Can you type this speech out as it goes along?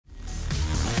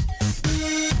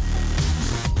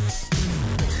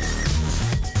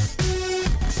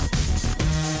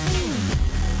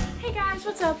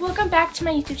up? Welcome back to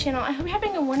my YouTube channel. I hope you're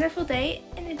having a wonderful day.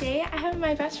 And today I have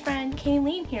my best friend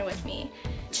Kayleen here with me.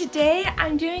 Today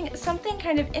I'm doing something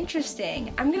kind of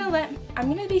interesting. I'm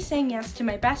gonna be saying yes to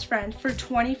my best friend for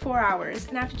 24 hours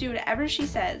and I have to do whatever she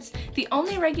says. The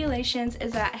only regulations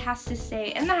is that it has to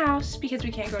stay in the house because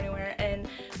we can't go anywhere, and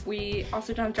we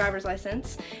also don't have driver's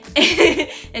license.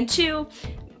 And two,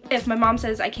 if my mom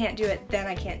says I can't do it, then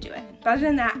I can't do it. But other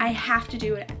than that, I have to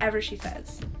do whatever she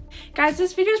says. Guys,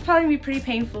 this video is probably going to be pretty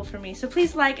painful for me, so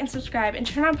please like and subscribe and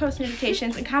turn on post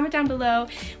notifications and comment down below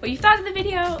what you thought of the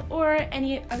video or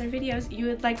any other videos you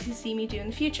would like to see me do in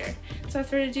the future. So without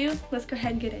further ado, let's go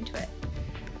ahead and get into it.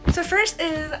 So first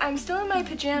is, I'm still in my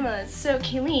pajamas, so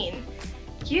Kayleen,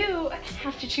 you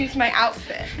have to choose my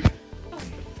outfit.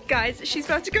 Guys, she's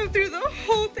about to go through the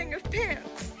whole thing of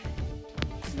pants.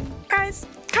 Guys,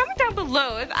 comment down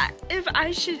below if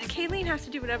I should, Kayleen has to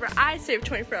do whatever I say for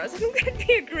 24 hours. I think that'd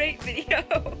be a great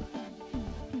video.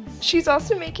 She's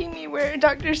also making me wear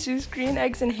Dr. Seuss green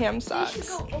eggs and ham socks. You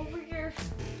should go over here.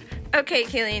 Okay,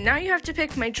 Kayleen, now you have to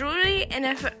pick my jewelry and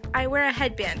if I wear a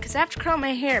headband, because I have to curl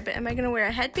my hair, but am I gonna wear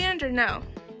a headband or no?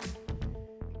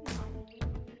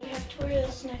 You have to wear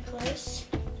this necklace.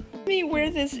 Let me wear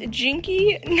this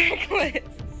jinky necklace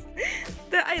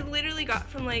that I literally got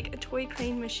from like a toy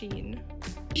crane machine.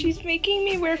 She's making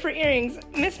me wear for earrings,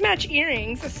 mismatch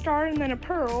earrings, a star and then a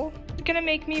pearl. She's gonna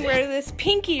make me wear this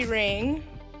pinky ring.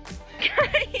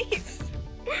 Guys,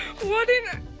 what?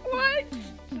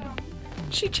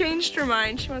 She changed her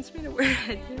mind. She wants me to wear a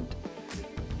headband.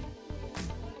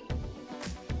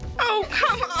 Oh,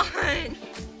 come on.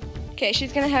 Okay,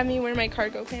 she's gonna have me wear my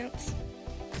cargo pants.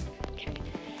 Okay.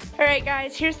 All right,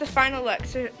 guys, here's the final look.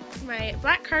 So my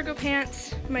black cargo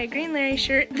pants, my green Larry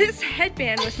shirt, this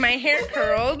headband with my hair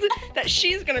curled that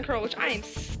she's gonna curl, which I am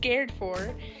scared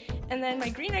for, and then my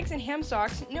green eggs and ham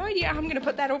socks. No idea how I'm gonna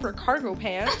put that over cargo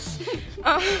pants. They don't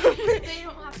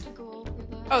have to go over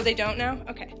that. Oh, they don't now?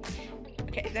 Okay.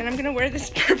 Okay, then I'm gonna wear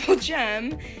this purple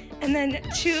gem, and then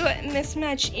two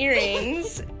mismatched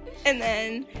earrings, and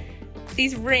then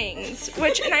these rings,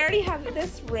 and I already have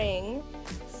this ring,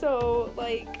 so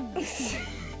like.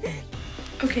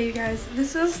 Okay, you guys,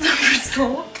 this is the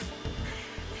result.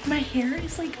 My hair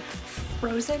is like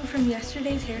frozen from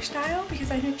yesterday's hairstyle because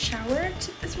I didn't shower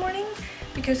this morning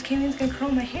because Kayleen's gonna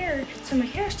curl my hair, so my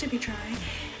hair has to be dry.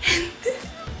 And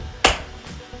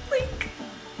like,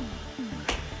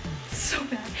 so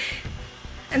bad.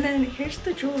 And then here's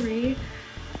the jewelry.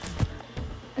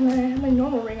 And then I have my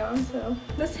normal ring on, so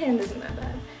this hand isn't that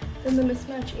bad. Then the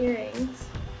mismatched earrings.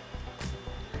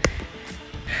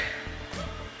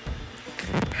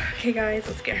 Okay guys,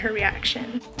 let's get her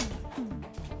reaction.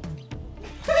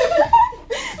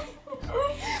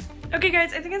 Okay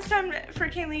guys, I think it's time for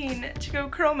Kayleen to go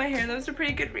curl my hair. That was a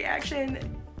pretty good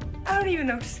reaction. I don't even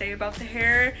know what to say about the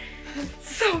hair.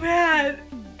 It's so bad.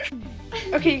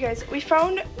 Okay you guys, we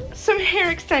found some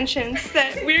hair extensions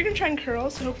that we're gonna try and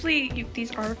curl, so hopefully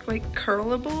these are like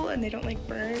curlable and they don't like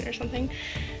burn or something.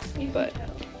 But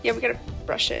yeah, we gotta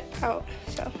brush it out,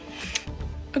 so.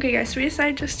 Okay guys, so we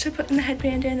decided just to put the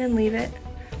headband in and leave it.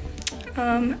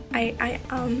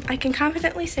 I can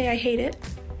confidently say I hate it.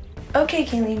 Okay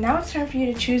Kayleen, now it's time for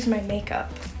you to choose my makeup.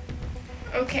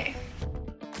 Okay.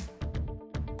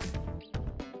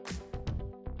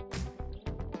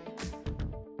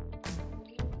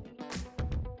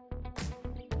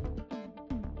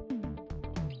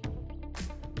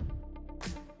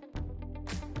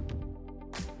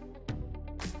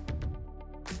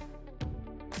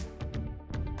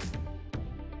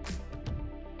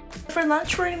 For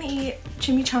lunch, we're gonna eat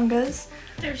chimichangas.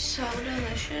 They're so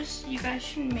delicious. You guys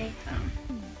should make them.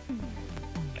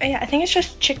 Yeah, I think it's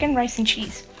just chicken, rice, and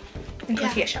cheese. And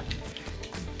tortilla shell.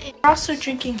 We're also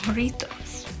drinking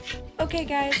Doritos. Okay,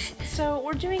 guys, so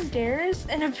we're doing dares,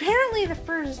 and apparently the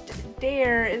first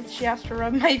dare is she has to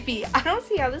rub my feet. I don't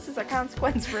see how this is a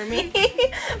consequence for me,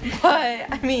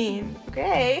 but I mean,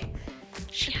 okay.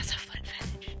 She has a foot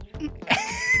fetish.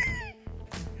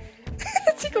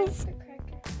 It tickles.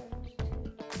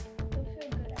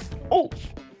 Oh!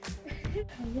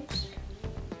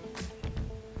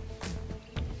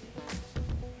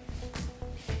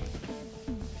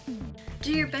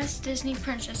 Do your best Disney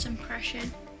princess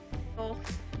impression. Oh.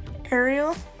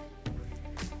 Ariel?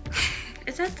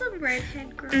 Is that the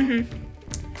redhead girl? Mm-hmm.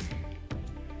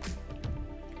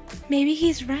 Maybe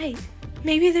he's right.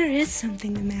 Maybe there is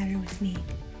something the matter with me.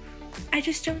 I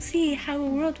just don't see how a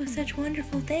world with such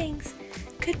wonderful things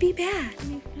could be bad.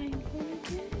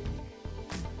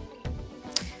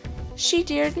 She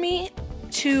dared me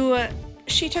to,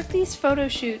 she took these photo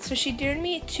shoots, so she dared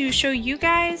me to show you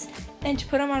guys and to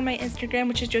put them on my Instagram,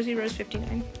 which is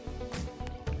JosieRose59.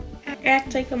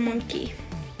 Act like a monkey.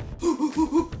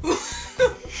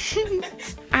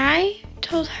 I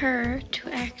told her to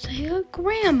act like a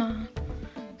grandma.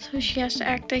 So she has to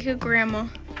act like a grandma.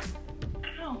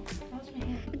 Ow, that was my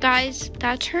hand. Guys,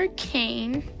 that's her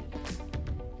cane.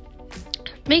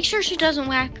 Make sure she doesn't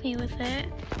whack me with it.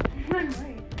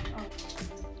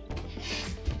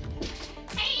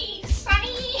 Hey,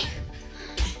 Sunny!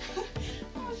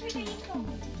 How's your day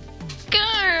going?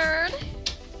 Good.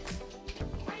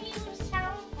 Why do you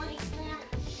sound like that?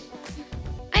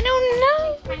 I don't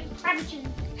know. I'm crunching.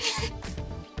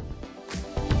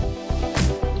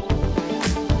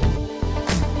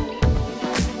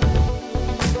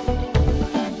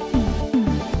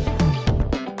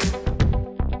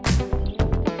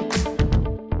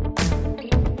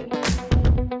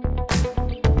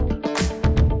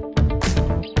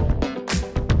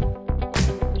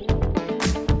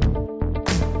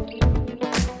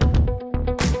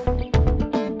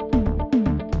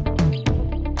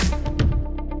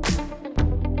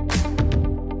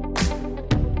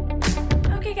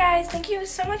 Guys, thank you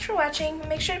so much for watching.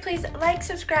 Make sure to please like,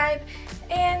 subscribe,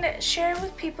 and share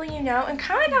with people you know, and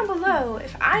comment down below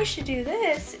if I should do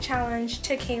this challenge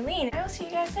to Kayleen. I will see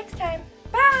you guys next time.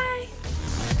 Bye!